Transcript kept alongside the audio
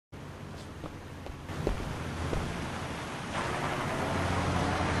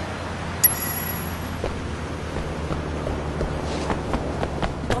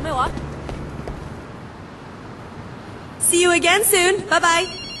you again soon. Bye-bye.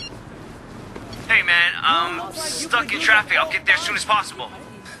 Hey man, I'm stuck in traffic. I'll get there as soon as possible.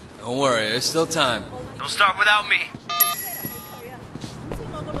 Don't worry, there's still time. Don't start without me.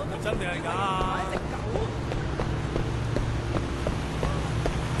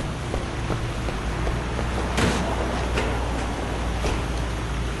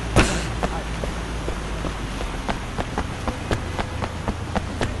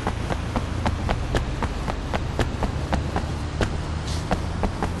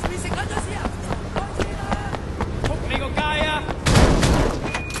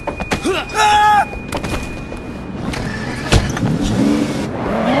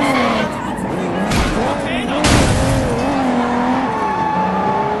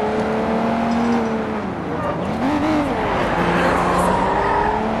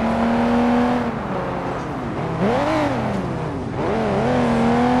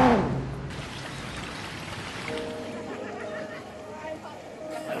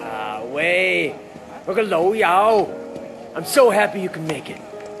 I'm so happy you can make it.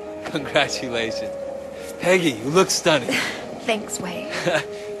 Congratulations. Peggy, you look stunning. Thanks, Wei.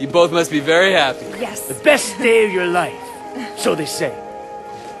 You both must be very happy. Yes. The best day of your life. So they say.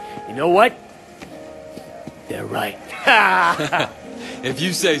 You know what? They're right. If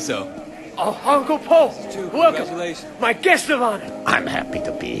you say so. Oh, Uncle Po, welcome. Congratulations. My guest of honor. I'm happy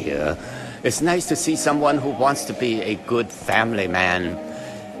to be here. It's nice to see someone who wants to be a good family man.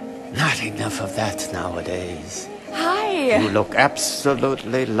 Not enough of that nowadays. Hi. You look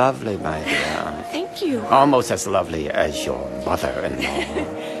absolutely lovely, my dear. Thank you. Almost as lovely as your mother-in-law.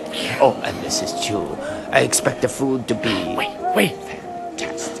 Oh, and Mrs. Chu, I expect the food to be... Wait.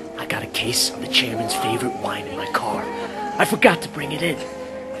 Fantastic. I got a case of the chairman's favorite wine in my car. I forgot to bring it in.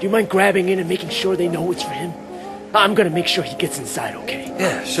 Do you mind grabbing in and making sure they know it's for him? I'm gonna make sure he gets inside, okay?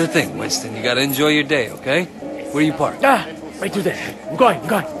 Yeah, sure thing, Winston. You gotta enjoy your day, okay? Where you parked? Right through there. I'm going.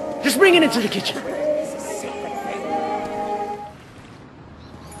 Just bring it into the kitchen.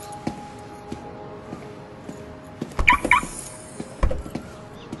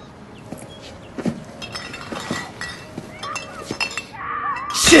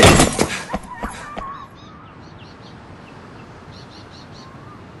 Shit!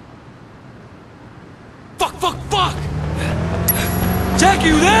 Fuck! Jackie,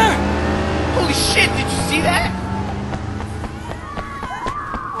 you there? Holy shit, did you see that?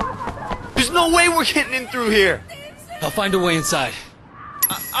 There's no way we're getting in through here. I'll find a way inside.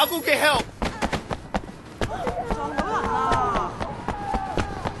 I'll go get help.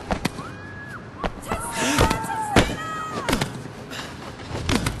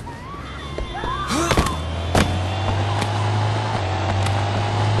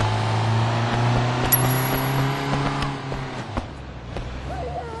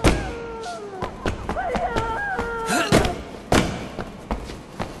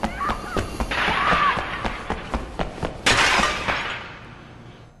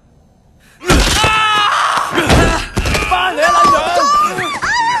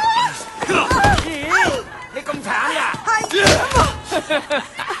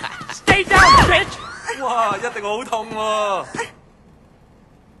 Stay down, bitch! 哇，一定好痛喎！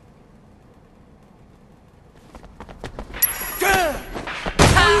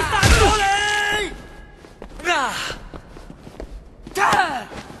殺咗你！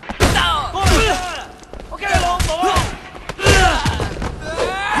我驚你老母啊！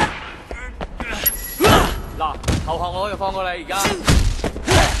嗱，投降我就放過你而家。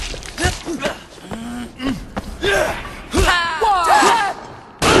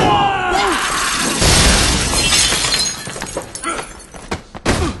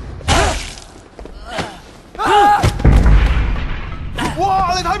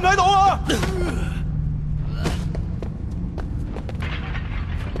哇！你睇唔睇到啊？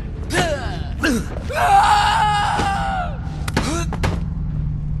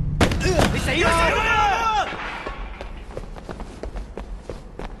你死啦！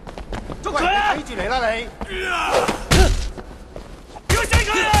捉佢啊！睇住嚟啦你！屌死佢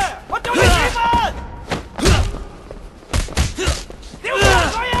啊！我做你幾分？屌佢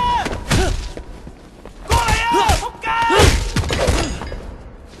啊！過嚟啊！仆街！ 喂，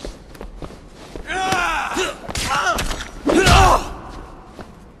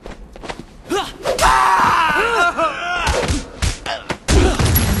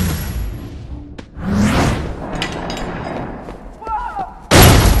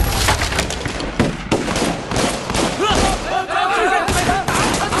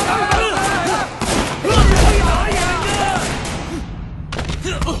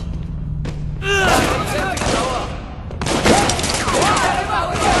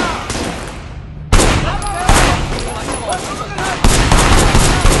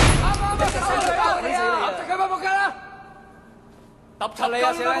柒你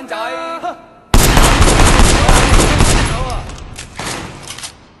啊，死僆仔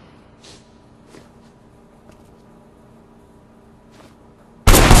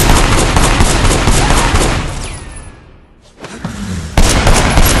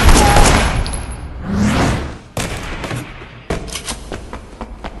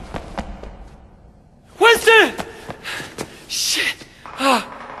！Winston! Shit! Ah!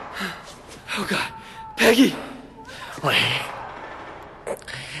 Oh God, Peggy! Wait.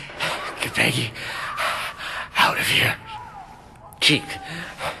 Get Peggy out of here.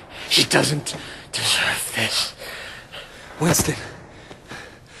 She doesn't deserve this. Winston!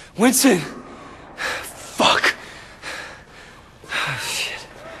 Winston! Fuck! Oh, shit.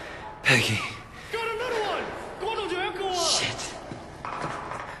 Peggy. Got another one! 嗰度仲有一個喎 Shit.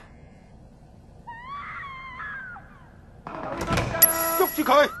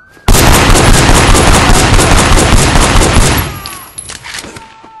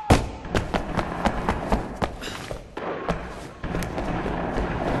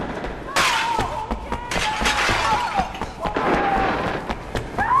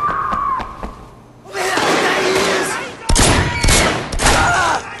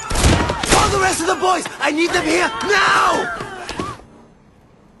 All the rest of the boys, I need them here now!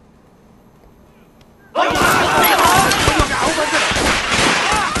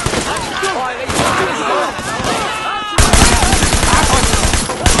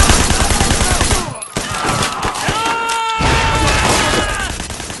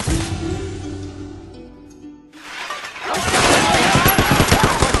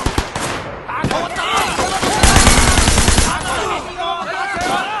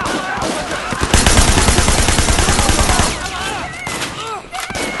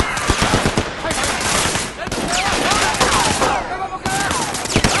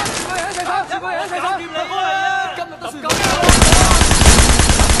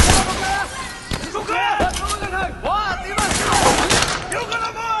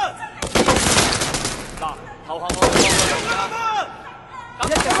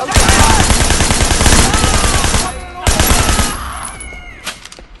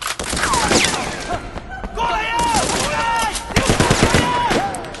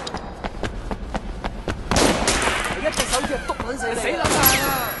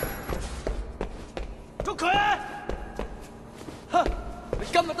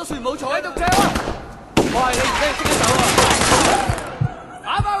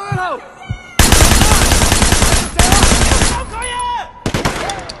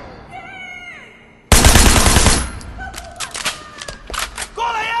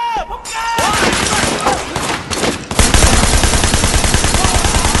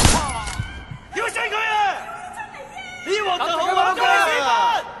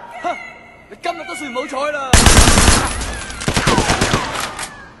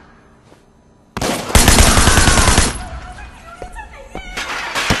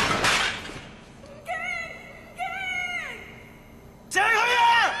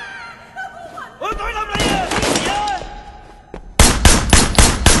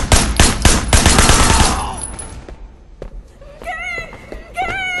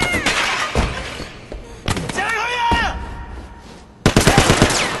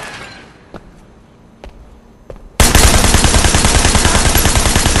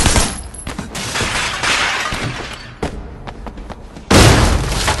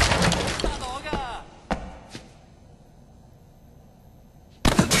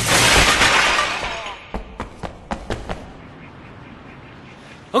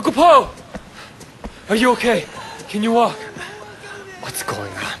 Uncle Po! Are you okay? Can you walk? What's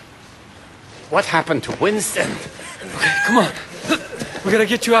going on? What happened to Winston? Okay, come on. We gotta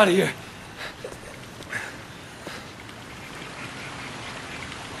get you out of here.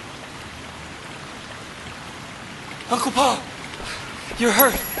 Uncle Po! You're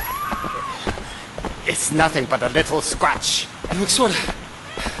hurt. It's nothing but a little scratch. You look sort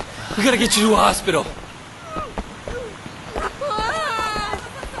of... We gotta get you to a hospital.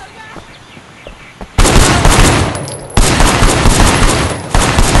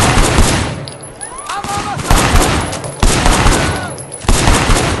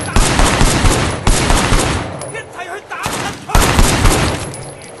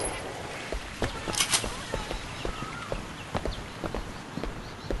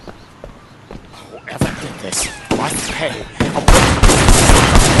 Whoever did this must pay.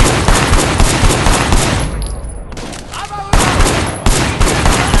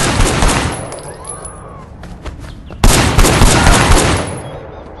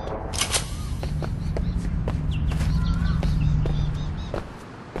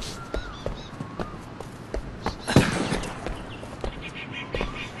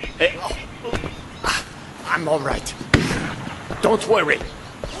 I'm all right. Don't worry.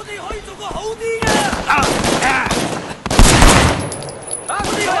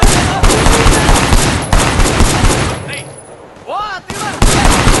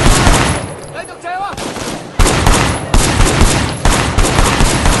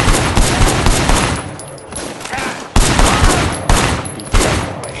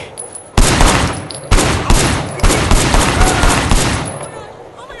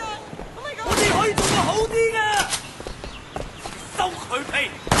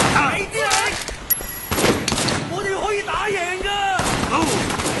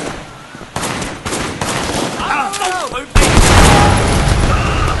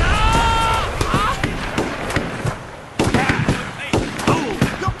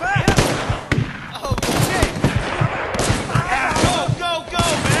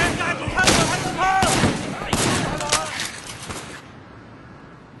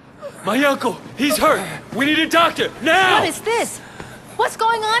 My uncle, he's hurt. We need a doctor, now! What is this? What's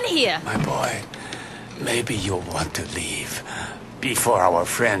going on here? My boy, maybe you'll want to leave before our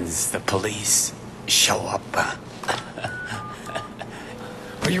friends, the police, show up.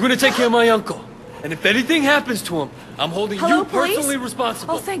 Are you gonna take care of my uncle? And if anything happens to him, I'm holding Hello, you police? personally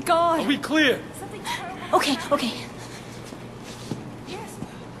responsible. Oh, thank God. Are we clear? Okay, okay.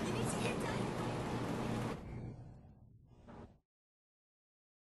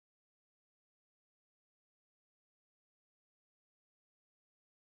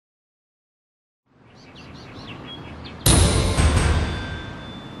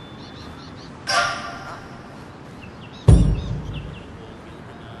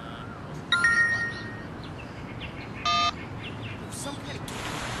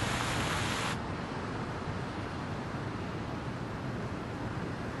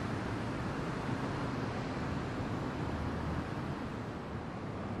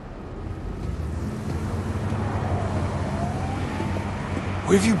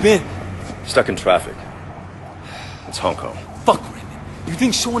 Where have you been? Stuck in traffic. It's Hong Kong. Fuck, Raymond. You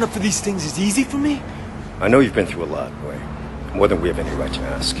think showing up for these things is easy for me? I know you've been through a lot, boy. More than we have any right to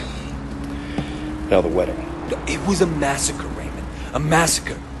ask. Now the wedding. It was a massacre, Raymond. A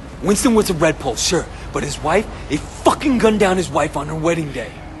massacre. Winston was a red pole, sure. But his wife, they fucking gunned down his wife on her wedding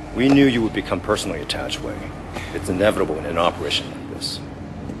day. We knew you would become personally attached, Wei. It's inevitable in an operation like this.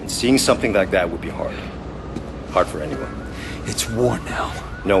 And seeing something like that would be hard. Hard for anyone. It's war now.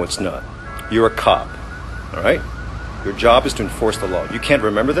 No, it's not. You're a cop, all right? Your job is to enforce the law. You can't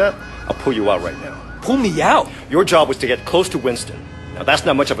remember that? I'll pull you out right now. Pull me out? Your job was to get close to Winston. Now, that's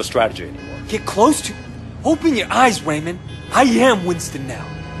not much of a strategy anymore. Get close to... Open your eyes, Raymond. I am Winston now.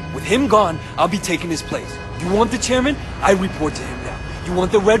 With him gone, I'll be taking his place. You want the chairman? I report to him now. You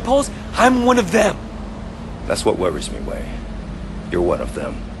want the red poles? I'm one of them. That's what worries me, Wei. You're one of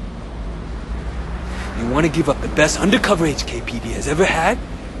them. You want to give up the best undercover HKPD has ever had?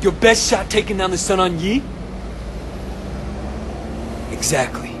 Your best shot taking down the Sun On Yi?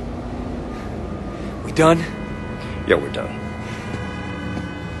 Exactly. We done? Yeah, we're done.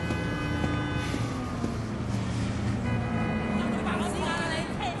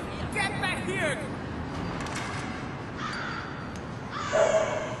 Get back here!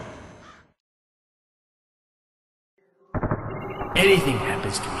 Anything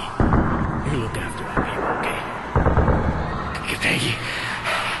happens to me, you look after my people, okay? Get Peggy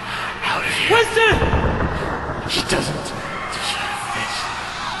out of here. Winston! She doesn't deserve this.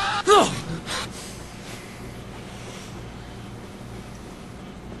 No!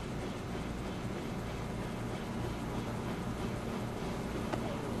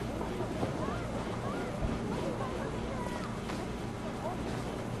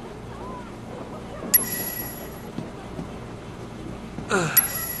 Ugh.